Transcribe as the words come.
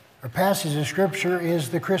Our passage of Scripture is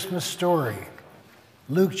the Christmas story,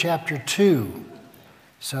 Luke chapter 2.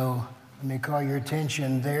 So let me call your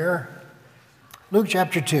attention there. Luke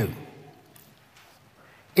chapter 2.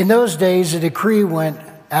 In those days, a decree went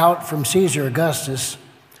out from Caesar Augustus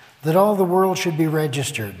that all the world should be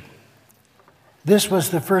registered. This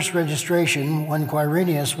was the first registration when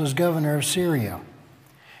Quirinius was governor of Syria.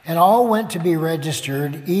 And all went to be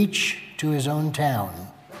registered, each to his own town.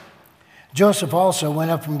 Joseph also went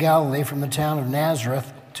up from Galilee, from the town of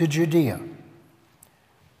Nazareth to Judea,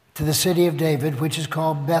 to the city of David, which is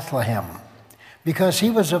called Bethlehem, because he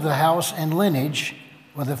was of the house and lineage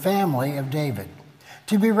or the family of David,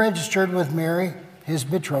 to be registered with Mary, his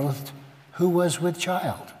betrothed, who was with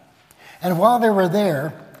child. And while they were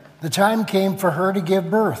there, the time came for her to give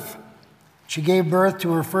birth. She gave birth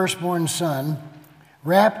to her firstborn son,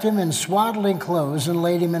 wrapped him in swaddling clothes, and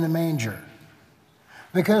laid him in a manger,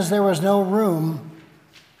 because there was no room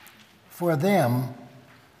for them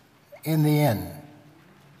in the inn.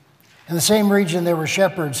 In the same region there were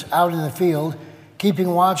shepherds out in the field,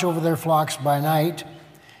 keeping watch over their flocks by night.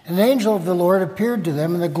 An angel of the Lord appeared to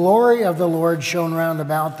them, and the glory of the Lord shone round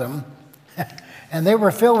about them, and they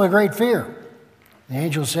were filled with great fear. The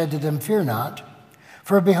angel said to them, "Fear not,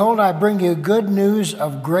 for behold, I bring you good news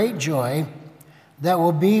of great joy that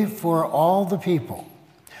will be for all the people.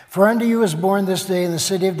 For unto you is born this day in the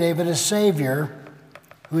city of David a Savior,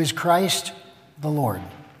 who is Christ the Lord.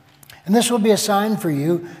 And this will be a sign for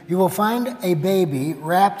you. You will find a baby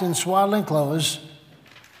wrapped in swaddling clothes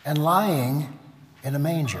and lying in a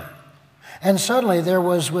manger." And suddenly there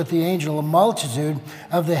was with the angel a multitude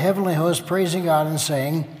of the heavenly host praising God and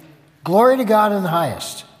saying, "Glory to God in the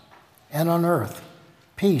highest, and on earth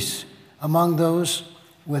peace among those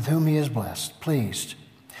with whom he is pleased."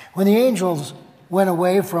 When the angels went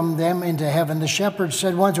away from them into heaven, the shepherds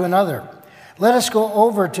said one to another, "Let us go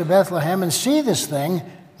over to Bethlehem and see this thing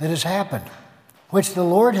that has happened, which the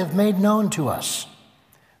Lord hath made known to us."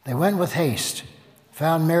 They went with haste,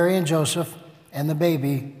 found Mary and Joseph and the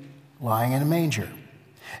baby lying in a manger.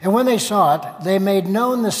 And when they saw it, they made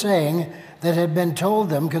known the saying that had been told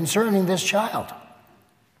them concerning this child.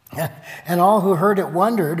 And all who heard it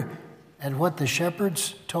wondered at what the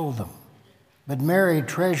shepherds told them. But Mary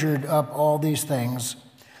treasured up all these things,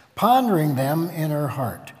 pondering them in her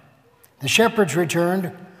heart. The shepherds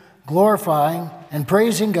returned, glorifying and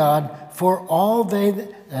praising God for all they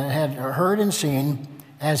had heard and seen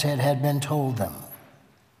as it had been told them.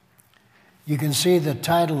 You can see the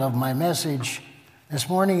title of my message this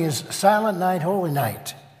morning is Silent Night, Holy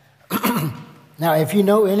Night. Now, if you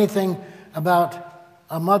know anything about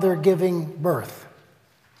a mother giving birth,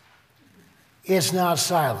 it's not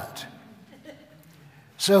silent.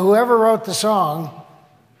 So whoever wrote the song,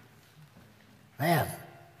 man,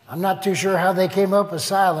 I'm not too sure how they came up with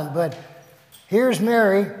silent, but here's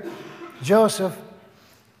Mary, Joseph,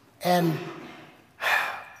 and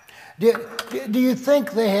do you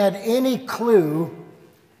think they had any clue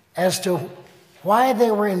as to why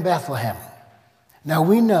they were in Bethlehem? Now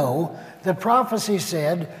we know that prophecy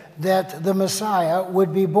said that the Messiah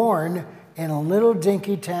would be born in a little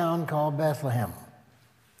dinky town called Bethlehem.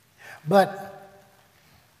 But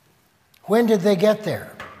when did they get there?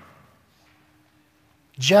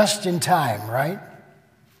 Just in time, right?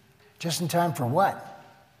 Just in time for what?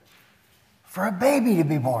 For a baby to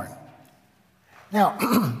be born. Now,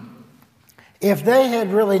 if they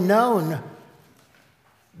had really known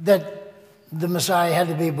that the Messiah had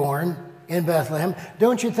to be born in Bethlehem,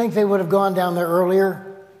 don't you think they would have gone down there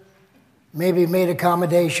earlier? Maybe made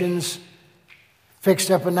accommodations,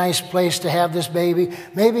 fixed up a nice place to have this baby,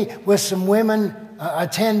 maybe with some women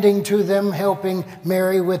attending to them, helping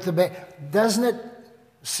Mary with the baby. Doesn't it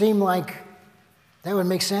seem like that would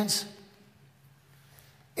make sense?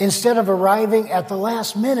 Instead of arriving at the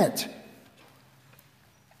last minute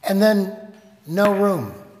and then no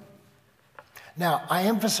room. Now, I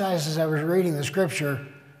emphasized as I was reading the scripture,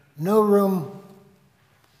 no room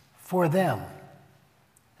for them.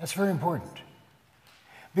 That's very important.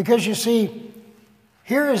 Because you see,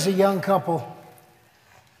 here is a young couple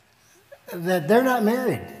that they're not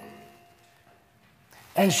married.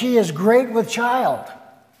 And she is great with child.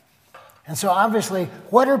 And so obviously,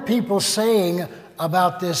 what are people saying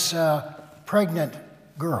about this pregnant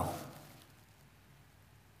girl?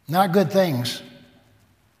 Not good things.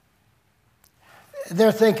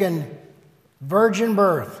 They're thinking, virgin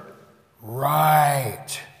birth.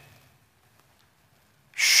 Right.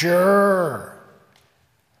 Sure.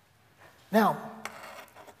 Now,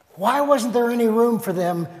 why wasn't there any room for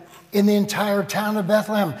them in the entire town of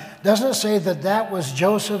Bethlehem? Doesn't it say that that was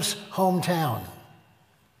Joseph's hometown?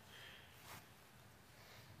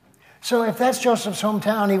 So if that's Joseph's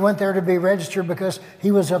hometown, he went there to be registered because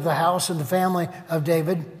he was of the house and the family of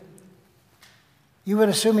David. You would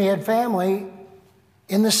assume he had family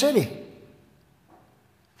in the city.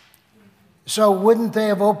 So wouldn't they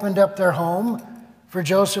have opened up their home for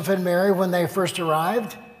Joseph and Mary when they first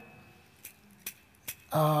arrived?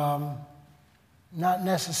 Not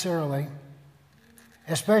necessarily.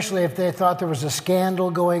 Especially if they thought there was a scandal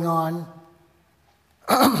going on.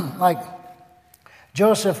 Like,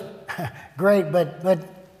 Joseph, great, but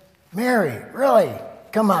Mary, really?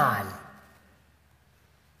 Come on.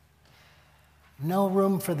 No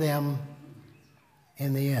room for them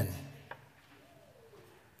in the inn.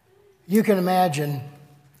 You can imagine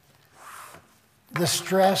the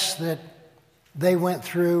stress that they went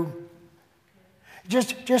through.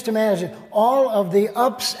 Just imagine all of the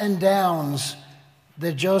ups and downs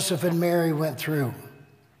that Joseph and Mary went through.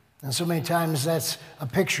 And so many times that's a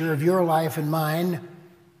picture of your life and mine.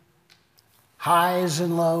 Highs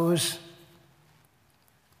and lows.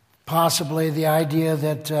 Possibly the idea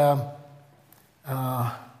that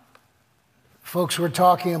folks were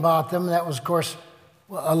talking about them. That was, of course,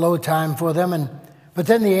 a low time for them. But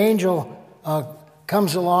then the angel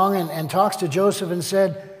comes along and talks to Joseph and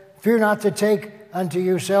said, "Fear not to take unto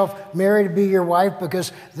yourself Mary to be your wife,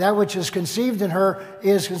 because that which is conceived in her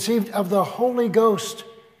is conceived of the Holy Ghost.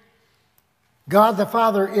 God the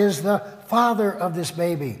Father is the father of this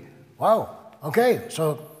baby." Wow, okay,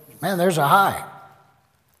 so, man, there's a high.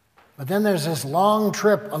 But then there's this long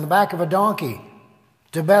trip on the back of a donkey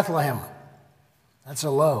to Bethlehem. That's a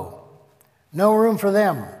low. No room for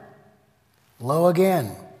them. Low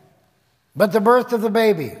again. But the birth of the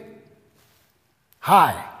baby,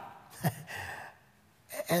 high.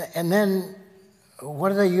 And then, what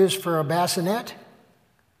do they use for a bassinet?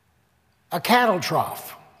 A cattle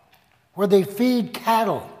trough, where they feed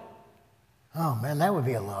cattle. Oh, man, that would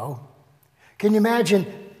be a low. Can you imagine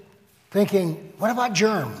thinking, what about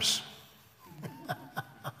germs?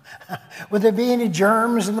 Would there be any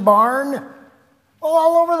germs in the barn? Oh,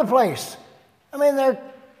 all over the place. I mean, they're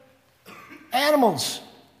animals.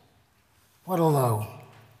 What a low.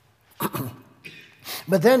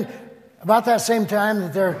 But then, about that same time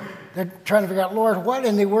that they're trying to figure out, Lord, what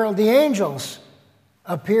in the world? The angels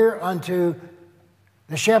appear unto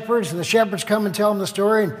the shepherds, and the shepherds come and tell them the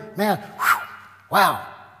story, and man, whew, wow,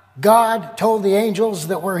 God told the angels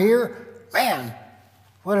that we're here. Man,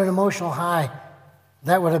 what an emotional high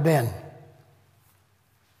that would have been.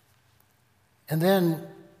 And then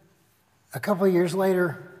a couple of years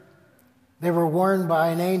later, they were warned by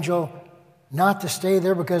an angel not to stay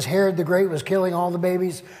there because Herod the Great was killing all the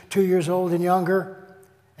babies 2 years old and younger.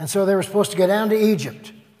 And so they were supposed to go down to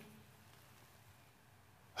Egypt.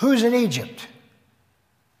 Who's in Egypt?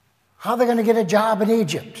 How are they going to get a job in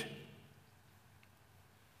Egypt?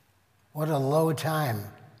 What a low time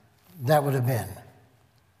that would have been.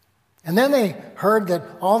 And then they heard that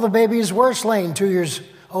all the babies were slain 2 years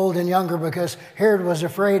old and younger because Herod was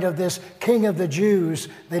afraid of this king of the Jews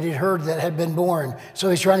that he'd heard that had been born. So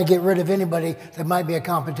he's trying to get rid of anybody that might be a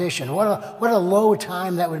competition. What a low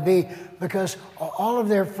time that would be, because all of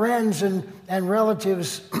their friends and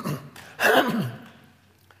relatives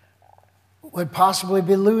would possibly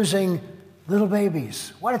be losing little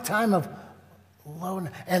babies. What a time of low.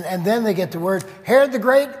 And then they get the word, Herod the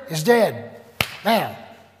Great is dead. Man,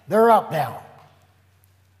 they're up now.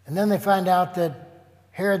 And then they find out that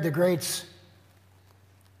Herod the Great's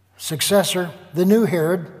successor, the new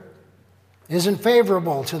Herod, isn't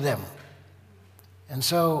favorable to them. And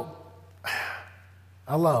so,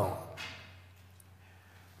 a low.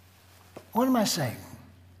 What am I saying?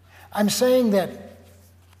 I'm saying that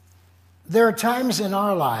there are times in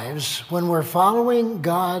our lives when we're following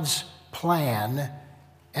God's plan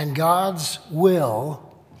and God's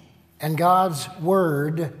will and God's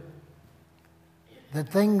word, that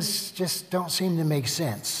things just don't seem to make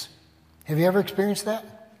sense. Have you ever experienced that?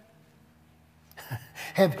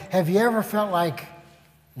 Have you ever felt like,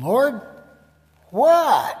 Lord,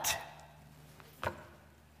 what?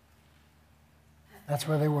 That's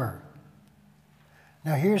where they were.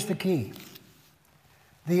 Now here's the key.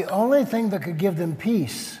 The only thing that could give them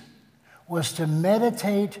peace was to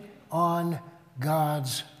meditate on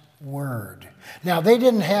God's word. Now, they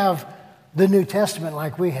didn't have the New Testament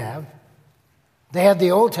like we have. They had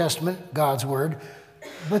the Old Testament, God's word,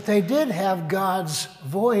 but they did have God's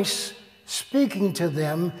voice speaking to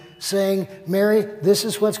them, saying, Mary, this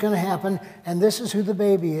is what's going to happen, and this is who the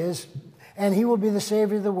baby is, and he will be the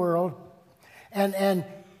Savior of the world. And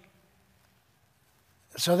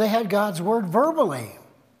so they had God's word verbally.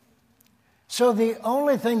 So the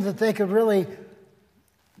only thing that they could really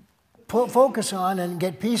focus on and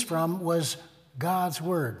get peace from was God's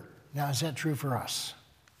Word. Now, is that true for us?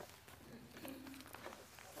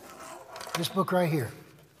 This book right here.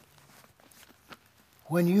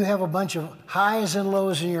 When you have a bunch of highs and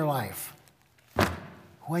lows in your life,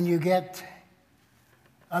 when you get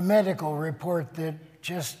a medical report that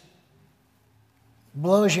just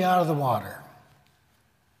blows you out of the water,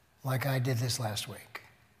 like I did this last week,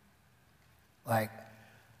 like,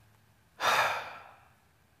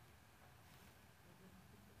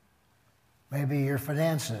 maybe your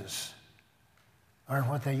finances aren't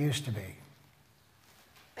what they used to be.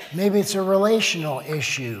 Maybe it's a relational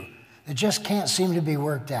issue that just can't seem to be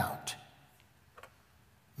worked out.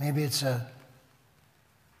 Maybe it's an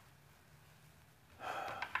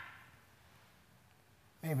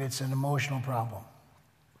emotional problem,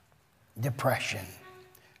 depression.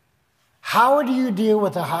 How do you deal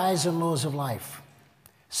with the highs and lows of life?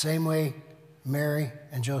 Same way Mary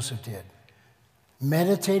and Joseph did.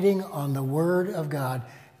 Meditating on the Word of God,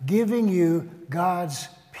 giving you God's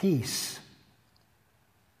peace.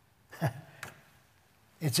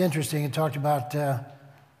 It's interesting, it talked about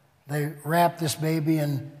they wrapped this baby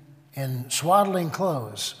in swaddling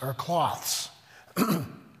clothes or cloths.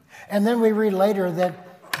 And then we read later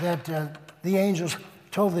that the angels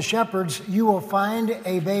told the shepherds, you will find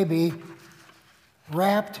a baby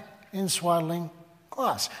wrapped in swaddling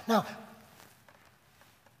cloths. Now,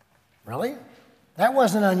 really? That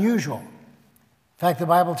wasn't unusual. In fact, the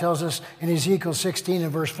Bible tells us in Ezekiel 16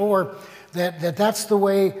 and verse 4 that that's the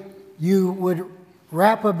way you would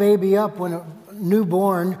wrap a baby up when a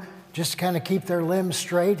newborn, just to kind of keep their limbs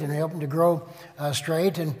straight and help them to grow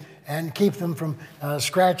straight and keep them from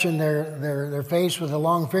scratching their face with the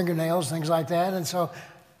long fingernails, things like that. And so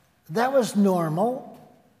that was normal.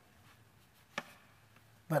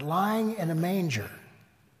 But lying in a manger,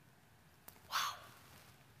 wow.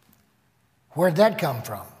 Where'd that come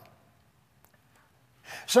from?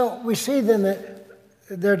 So we see then that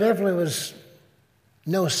there definitely was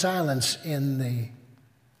no silence in the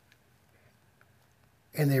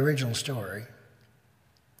original story.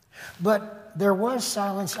 But there was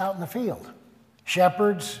silence out in the field.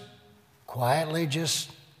 Shepherds quietly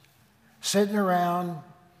just sitting around.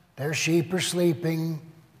 Their sheep are sleeping.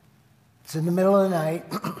 It's in the middle of the night.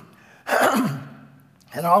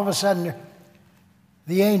 And all of a sudden,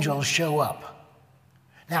 the angels show up.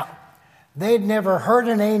 Now, they'd never heard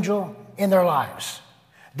an angel in their lives.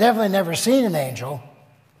 Definitely never seen an angel.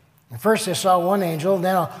 And first they saw one angel,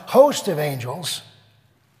 then a host of angels.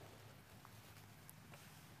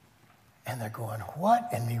 And they're going, what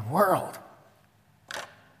in the world?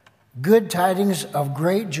 Good tidings of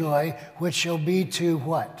great joy, which shall be to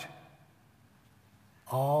what?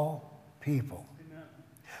 All people. Amen.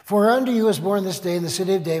 For unto you is born this day in the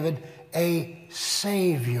city of David a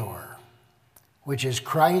Savior, which is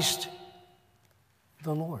Christ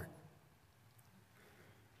the Lord.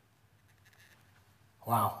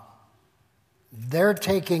 Wow. They're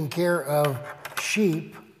taking care of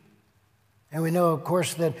sheep. And we know, of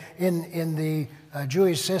course, that in the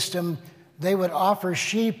Jewish system, they would offer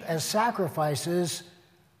sheep as sacrifices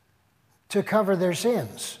to cover their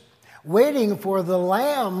sins, waiting for the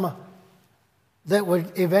lamb that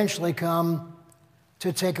would eventually come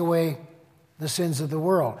to take away the sins of the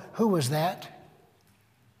world. Who was that?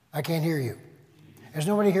 I can't hear you. There's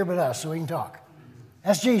nobody here but us, so we can talk.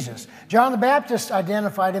 That's Jesus. John the Baptist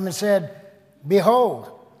identified him and said,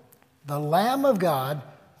 behold, the Lamb of God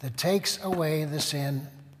that takes away the sin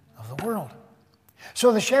of the world.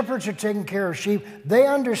 So the shepherds are taking care of sheep. They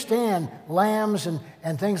understand lambs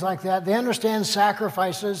and things like that. They understand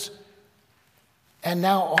sacrifices. And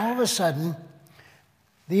now all of a sudden,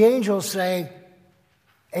 the angels say,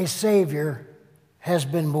 a Savior has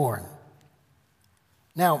been born.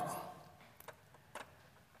 Now,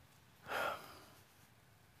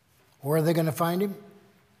 where are they going to find him?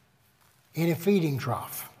 In a feeding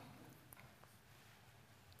trough.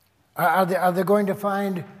 Are they going to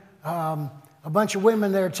find a bunch of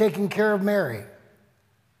women that are taking care of Mary?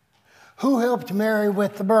 Who helped Mary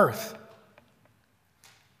with the birth?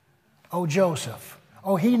 Oh, Joseph.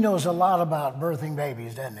 Oh, he knows a lot about birthing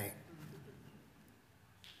babies, doesn't he?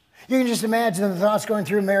 You can just imagine the thoughts going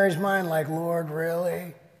through Mary's mind like, Lord,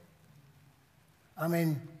 really? I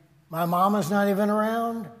mean, my mama's not even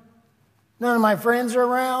around? None of my friends are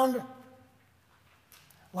around? A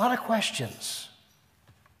lot of questions.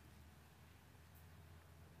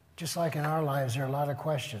 Just like in our lives, there are a lot of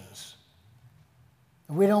questions.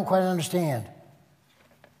 We don't quite understand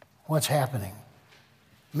what's happening.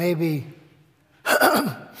 Maybe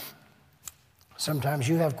sometimes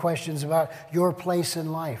you have questions about your place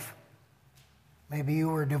in life. Maybe you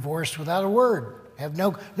were divorced without a word, have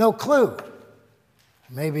no clue.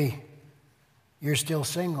 Maybe you're still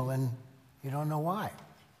single and you don't know why.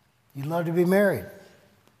 You'd love to be married.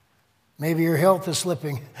 Maybe your health is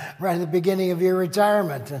slipping right at the beginning of your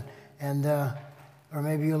retirement, or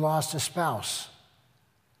maybe you lost a spouse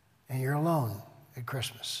and you're alone at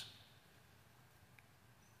Christmas.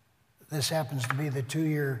 This happens to be the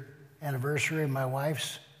 2-year anniversary of my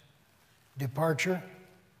wife's departure.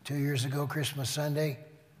 2 years ago, Christmas Sunday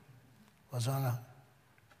was on a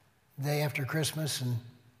day after Christmas, and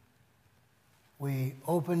we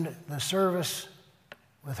opened the service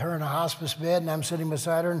with her in a hospice bed, and I'm sitting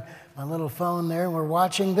beside her and my little phone there, and we're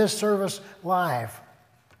watching this service live.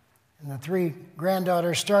 And the 3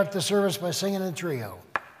 granddaughters start the service by singing a trio.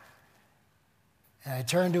 And I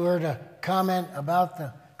turned to her to comment about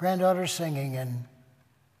the granddaughters singing, and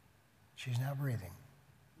she's not breathing.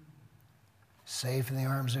 Safe in the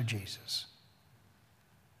arms of Jesus.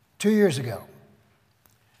 2 years ago.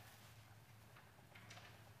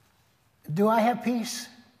 Do I have peace?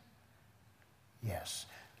 Yes.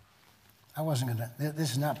 I wasn't going to,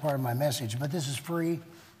 this is not part of my message, but this is free.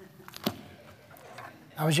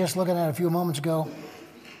 I was just looking at it a few moments ago.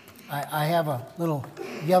 I have a little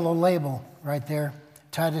yellow label right there.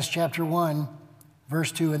 Titus chapter 1,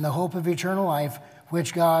 verse 2, in the hope of eternal life,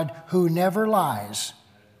 which God, who never lies,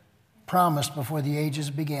 promised before the ages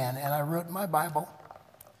began. And I wrote in my Bible,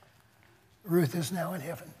 Ruth is now in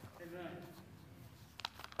heaven. Amen.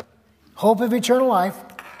 Hope of eternal life,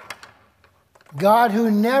 God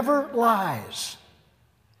who never lies.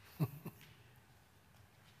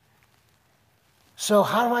 So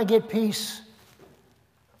how do I get peace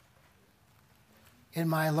in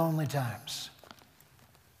my lonely times?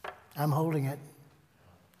 I'm holding it.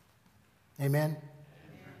 Amen?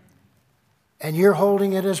 And you're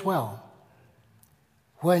holding it as well.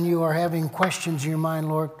 When you are having questions in your mind,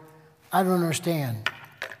 Lord, I don't understand.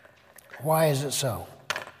 Why is it so?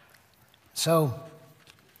 So,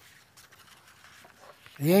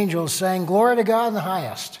 the angels sang, glory to God in the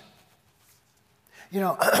highest. You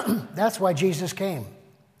know, that's why Jesus came,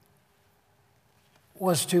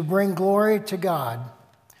 was to bring glory to God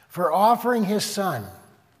for offering his Son.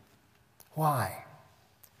 Why?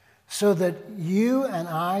 So that you and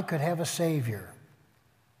I could have a Savior.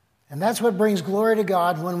 And that's what brings glory to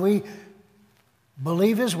God when we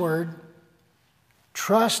believe his word,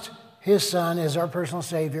 trust his Son as our personal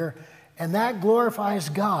Savior, and that glorifies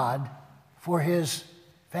God for his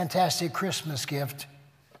fantastic Christmas gift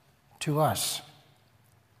to us.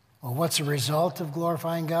 Well, what's the result of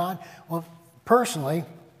glorifying God? Well, personally,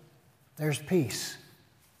 there's peace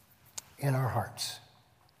in our hearts.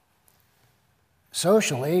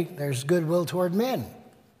 Socially, there's goodwill toward men.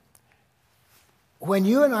 When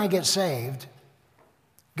you and I get saved,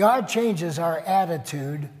 God changes our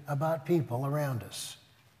attitude about people around us.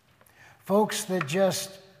 Folks that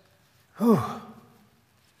just, we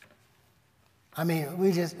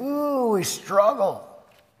struggle.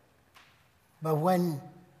 But when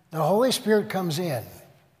the Holy Spirit comes in,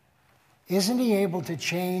 isn't he able to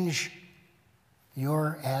change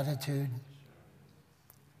your attitude?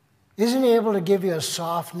 Isn't he able to give you a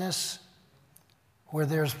softness where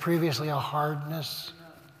there's previously a hardness?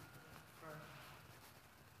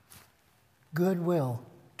 Goodwill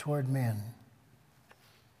toward men.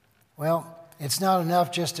 Well, it's not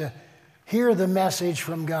enough just to hear the message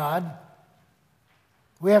from God.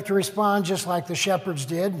 We have to respond just like the shepherds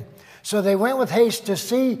did. So they went with haste to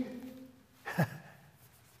see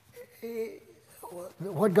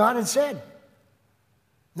what God had said.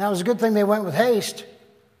 Now, it was a good thing they went with haste,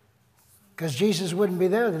 because Jesus wouldn't be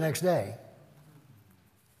there the next day.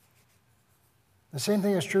 The same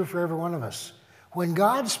thing is true for every one of us. When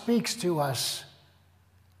God speaks to us,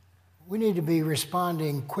 we need to be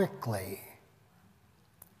responding quickly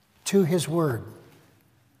to his word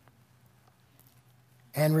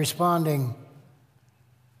and responding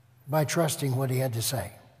by trusting what he had to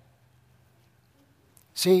say.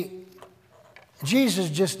 See, Jesus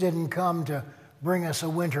just didn't come to bring us a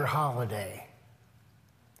winter holiday.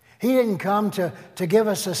 He didn't come to give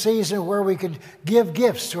us a season where we could give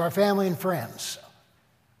gifts to our family and friends.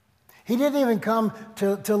 He didn't even come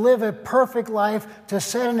to live a perfect life, to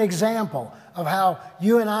set an example of how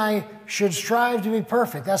you and I should strive to be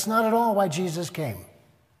perfect. That's not at all why Jesus came.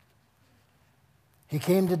 He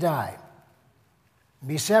came to die,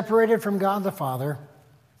 be separated from God the Father,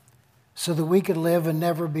 so that we could live and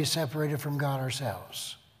never be separated from God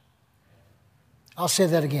ourselves. I'll say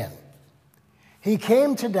that again. He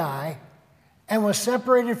came to die and was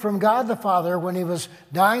separated from God the Father when he was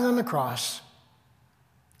dying on the cross,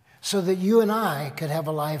 so that you and I could have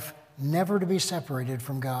a life never to be separated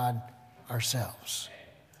from God ourselves.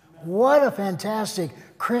 What a fantastic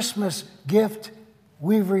Christmas gift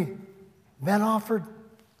we've been offered,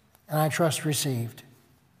 and I trust received.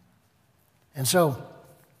 And so,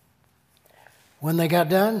 when they got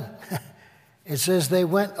done, it says they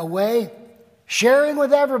went away sharing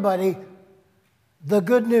with everybody the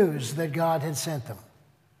good news that God had sent them.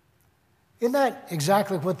 Isn't that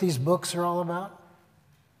exactly what these books are all about?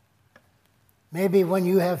 Maybe when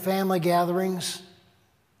you have family gatherings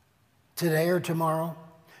today or tomorrow,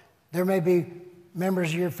 there may be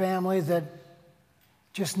members of your family that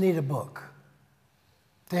just need a book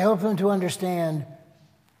to help them to understand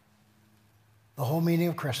the whole meaning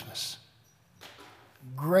of Christmas.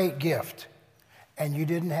 Great gift, and you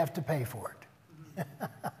didn't have to pay for it.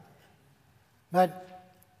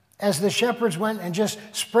 But as the shepherds went and just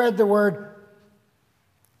spread the word,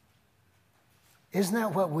 isn't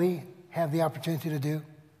that what we have the opportunity to do?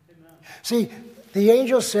 Amen. See, the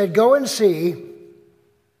angel said, go and see,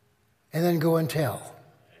 and then go and tell.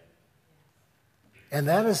 And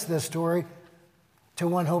that is the story to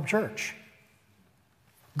One Hope Church.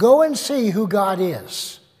 Go and see who God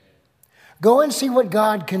is. Go and see what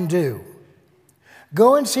God can do.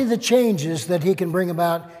 Go and see the changes that He can bring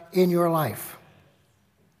about in your life.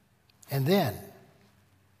 And then,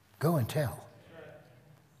 go and tell.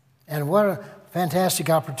 And what a fantastic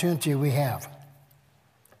opportunity we have.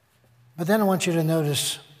 But then I want you to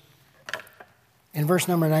notice in verse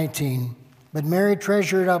number 19, but Mary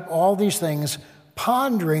treasured up all these things,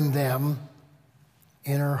 pondering them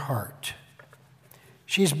in her heart.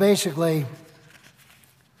 She's basically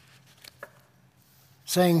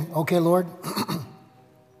saying, okay, Lord,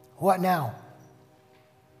 what now?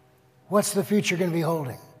 What's the future going to be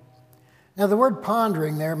holding? Now, the word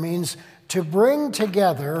pondering there means to bring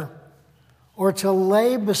together or to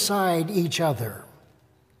lay beside each other.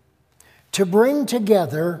 To bring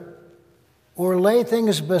together or lay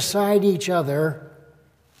things beside each other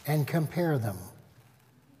and compare them.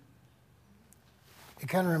 It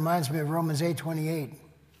kind of reminds me of Romans 8:28.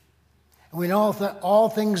 And we know that all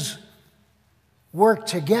things work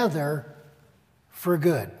together for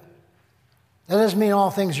good. That doesn't mean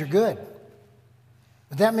all things are good.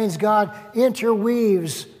 But that means God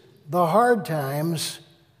interweaves the hard times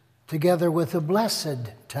together with the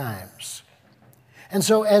blessed times. And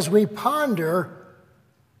so as we ponder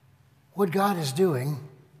what God is doing,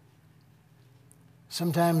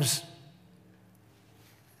 sometimes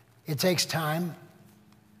it takes time.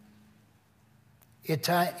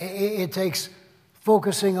 It takes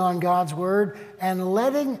focusing on God's Word and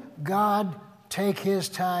letting God take His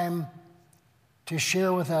time to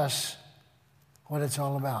share with us what it's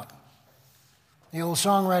all about. The old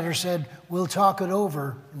songwriter said, we'll talk it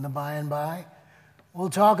over in the by and by. We'll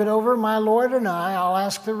talk it over, my Lord and I. I'll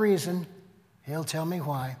ask the reason. He'll tell me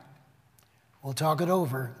why. We'll talk it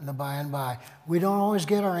over in the by and by. We don't always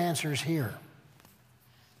get our answers here.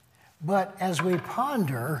 But as we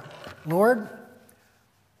ponder, Lord,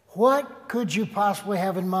 what could you possibly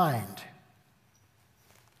have in mind?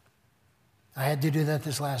 I had to do that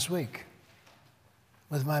this last week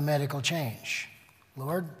with my medical change.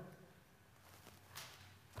 Lord,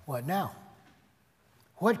 what now?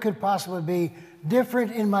 What could possibly be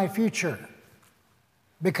different in my future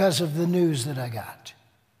because of the news that I got?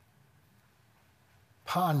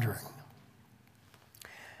 Pondering.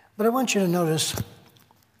 But I want you to notice,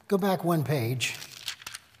 go back one page,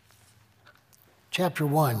 chapter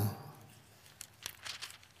 1.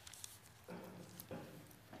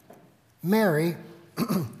 Mary,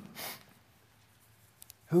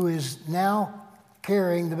 who is now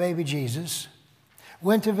carrying the baby Jesus,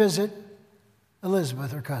 went to visit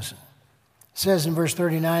Elizabeth, her cousin. It says in verse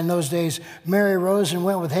 39, those days Mary rose and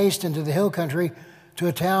went with haste into the hill country to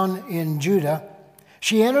a town in Judah.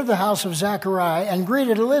 She entered the house of Zechariah and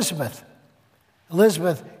greeted Elizabeth.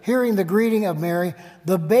 Elizabeth, hearing the greeting of Mary,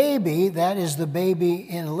 the baby, that is the baby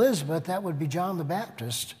in Elizabeth, that would be John the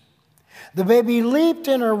Baptist. The baby leaped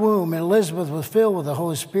in her womb, and Elizabeth was filled with the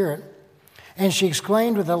Holy Spirit. And she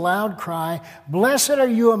exclaimed with a loud cry, blessed are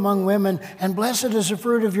you among women, and blessed is the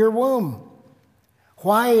fruit of your womb.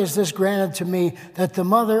 Why is this granted to me, that the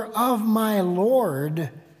mother of my Lord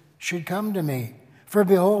should come to me? For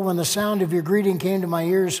behold, when the sound of your greeting came to my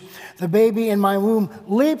ears, the baby in my womb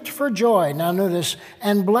leaped for joy. Now notice,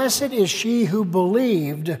 and blessed is she who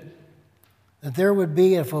believed that there would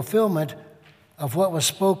be a fulfillment of what was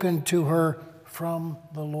spoken to her from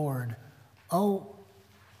the Lord. Oh,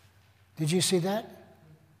 did you see that?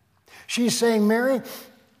 She's saying, Mary,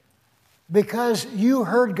 because you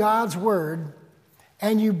heard God's word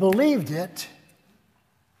and you believed it,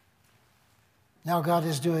 now God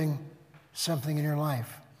is doing something in your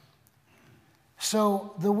life.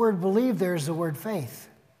 So the word believe there is the word faith.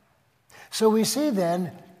 So we see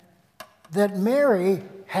then that Mary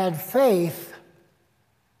had faith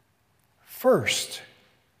first,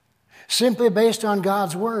 simply based on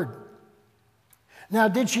God's word. Now,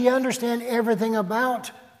 did she understand everything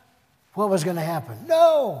about what was going to happen?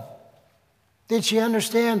 No. Did she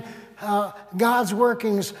understand God's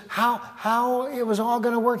workings, how it was all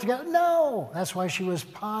going to work together? No. That's why she was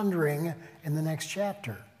pondering in the next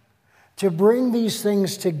chapter. To bring these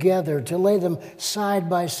things together, to lay them side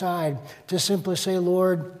by side, to simply say,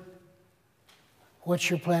 Lord, what's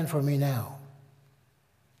your plan for me now?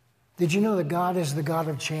 Did you know that God is the God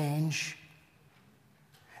of change?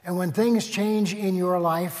 And when things change in your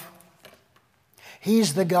life,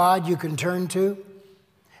 He's the God you can turn to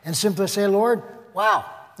and simply say, Lord, wow,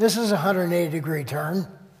 this is a 180-degree turn.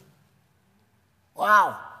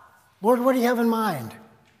 Wow. Lord, what do you have in mind?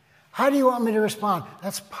 How do you want me to respond?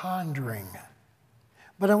 That's pondering.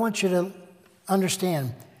 But I want you to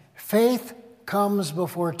understand, faith comes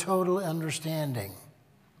before total understanding.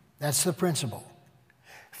 That's the principle.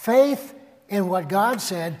 Faith in what God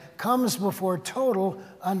said comes before total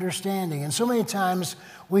understanding. And so many times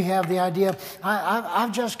we have the idea,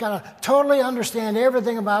 I've just got to totally understand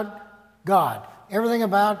everything about God, everything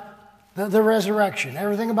about the resurrection,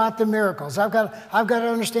 everything about the miracles. I've got to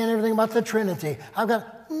understand everything about the Trinity.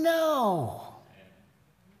 No.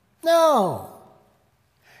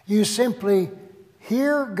 You simply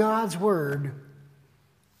hear God's word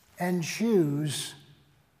and choose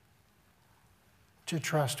to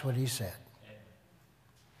trust what He said.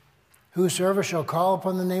 Whosoever shall call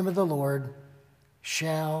upon the name of the Lord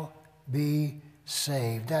shall be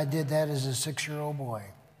saved. I did that as a 6-year-old boy.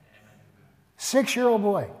 6-year-old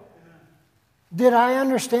boy. Did I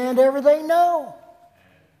understand everything? No.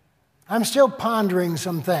 I'm still pondering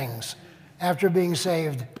some things after being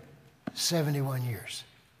saved 71 years.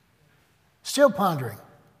 Still pondering.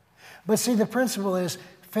 But see, the principle is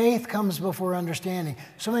faith comes before understanding.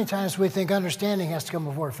 So many times we think understanding has to come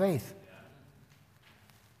before faith.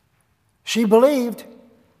 She believed,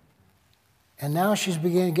 and now she's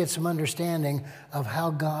beginning to get some understanding of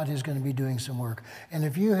how God is going to be doing some work. And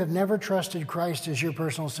if you have never trusted Christ as your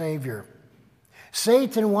personal Savior,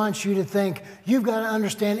 Satan wants you to think you've got to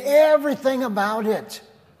understand everything about it.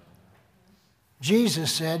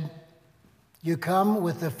 Jesus said, you come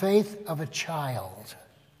with the faith of a child.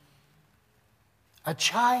 A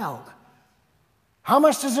child. How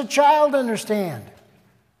much does a child understand?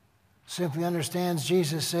 Simply understands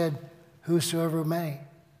Jesus said, whosoever may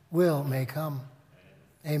come.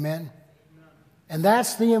 Amen. And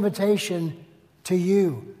that's the invitation to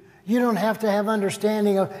you. You don't have to have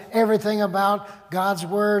understanding of everything about God's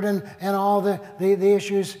word and all the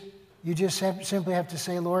issues. You just simply have to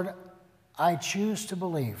say, Lord, I choose to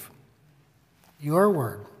believe your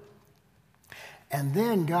word. And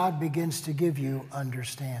then God begins to give you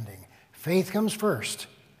understanding. Faith comes first,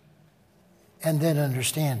 and then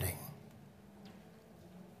understanding.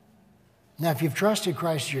 Now, if you've trusted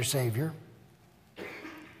Christ as your Savior,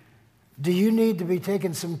 do you need to be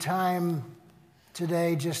taking some time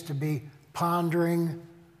today just to be pondering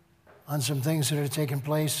on some things that are taking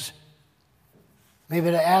place? Maybe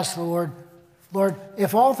to ask the Lord, Lord,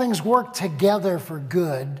 if all things work together for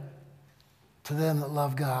good to them that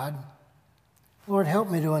love God, Lord, help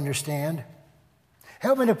me to understand.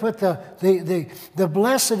 Help me to put the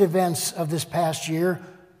blessed events of this past year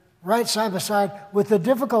right side by side with the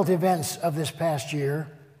difficult events of this past year.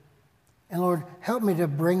 And Lord, help me to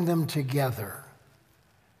bring them together.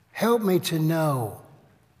 Help me to know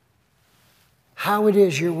how it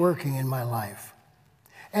is you're working in my life.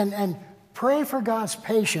 And pray for God's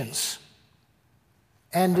patience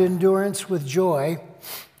and endurance with joy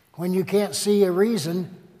when you can't see a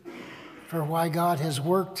reason for why God has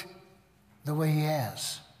worked the way He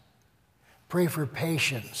has. Pray for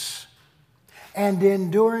patience and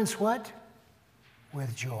endurance, what?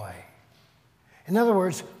 With joy. In other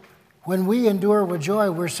words, when we endure with joy,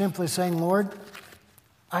 we're simply saying, Lord,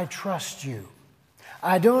 I trust you.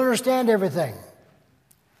 I don't understand everything,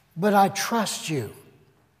 but I trust you.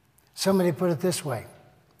 Somebody put it this way.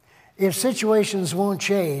 If situations won't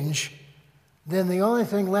change, then the only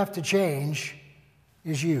thing left to change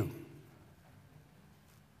is you.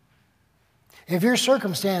 If your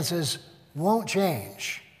circumstances won't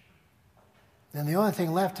change, then the only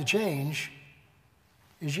thing left to change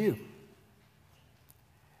is you.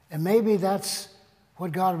 And maybe that's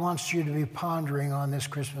what God wants you to be pondering on this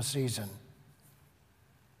Christmas season.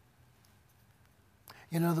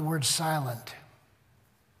 You know the word silent.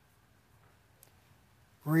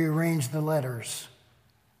 Rearrange the letters.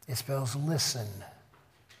 It spells listen.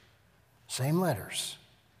 Same letters,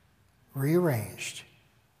 rearranged.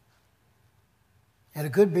 And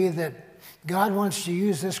it could be that God wants to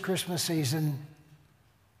use this Christmas season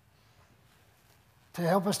to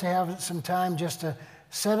help us to have some time just to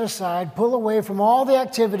set aside, pull away from all the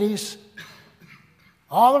activities,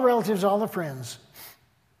 all the relatives, all the friends.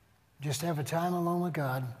 Just have a time alone with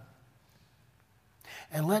God.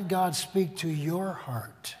 And let God speak to your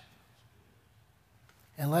heart.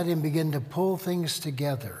 And let Him begin to pull things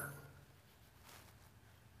together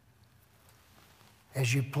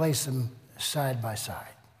as you place them side by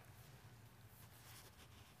side.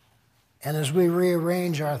 And as we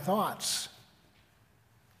rearrange our thoughts,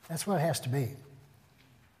 that's what it has to be.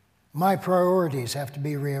 My priorities have to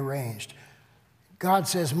be rearranged. God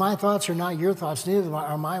says, my thoughts are not your thoughts, neither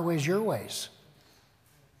are my ways your ways.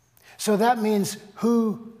 So that means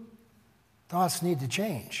who thoughts need to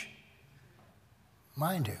change?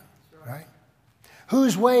 Mine do, right?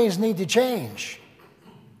 Whose ways need to change?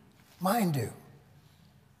 Mine do.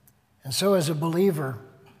 And so as a believer,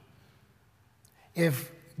 if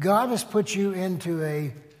God has put you into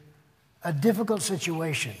a difficult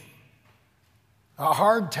situation, a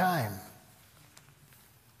hard time,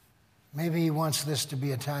 maybe He wants this to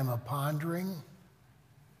be a time of pondering,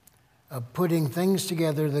 of putting things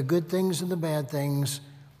together, the good things and the bad things,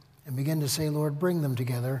 and begin to say, Lord, bring them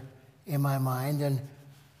together in my mind and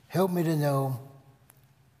help me to know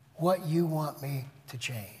what you want me to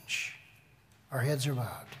change. Our heads are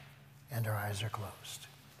bowed and our eyes are closed.